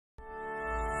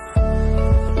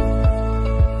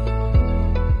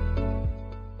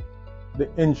the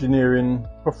engineering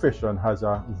profession has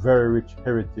a very rich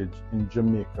heritage in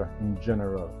Jamaica in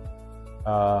general,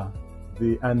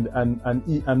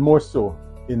 and more so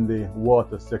in the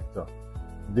water sector.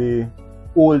 The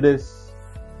oldest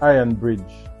iron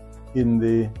bridge in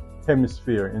this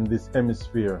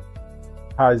hemisphere,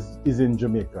 is in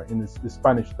Jamaica, in the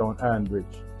Spanish Town Iron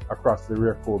Bridge across the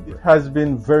Rio Cobre. It has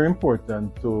been very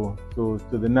important to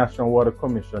the National Water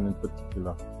Commission in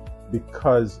particular,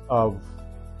 because of,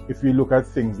 if you look at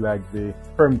things like the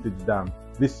Hermitage Dam,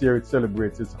 this year it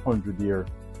celebrates its 100th year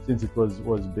since it was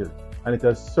built, and it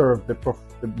has served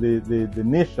the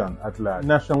nation at large. The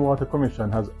National Water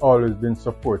Commission has always been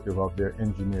supportive of their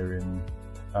engineering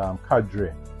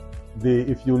cadre.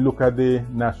 If you look at the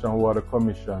National Water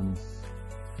Commission's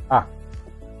Act,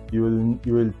 you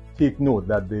will take note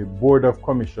that the Board of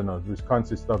Commissioners, which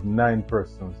consists of 9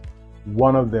 persons,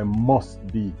 one of them must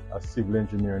be a civil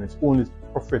engineer, and it's only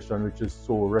profession which is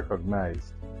so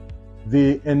recognized.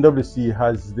 The NWC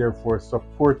has therefore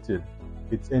supported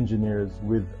its engineers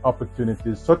with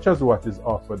opportunities such as what is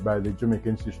offered by the Jamaica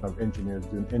Institution of Engineers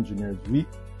during Engineers Week,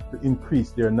 to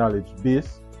increase their knowledge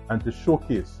base and to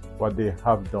showcase what they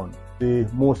have done. The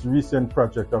most recent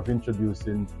project of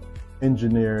introducing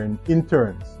engineering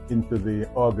interns into the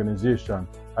organization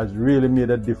has really made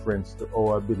a difference to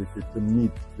our ability to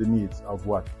meet the needs of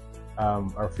what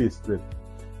are faced with.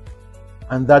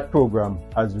 And that program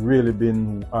has really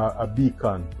been a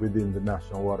beacon within the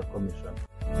National Water Commission.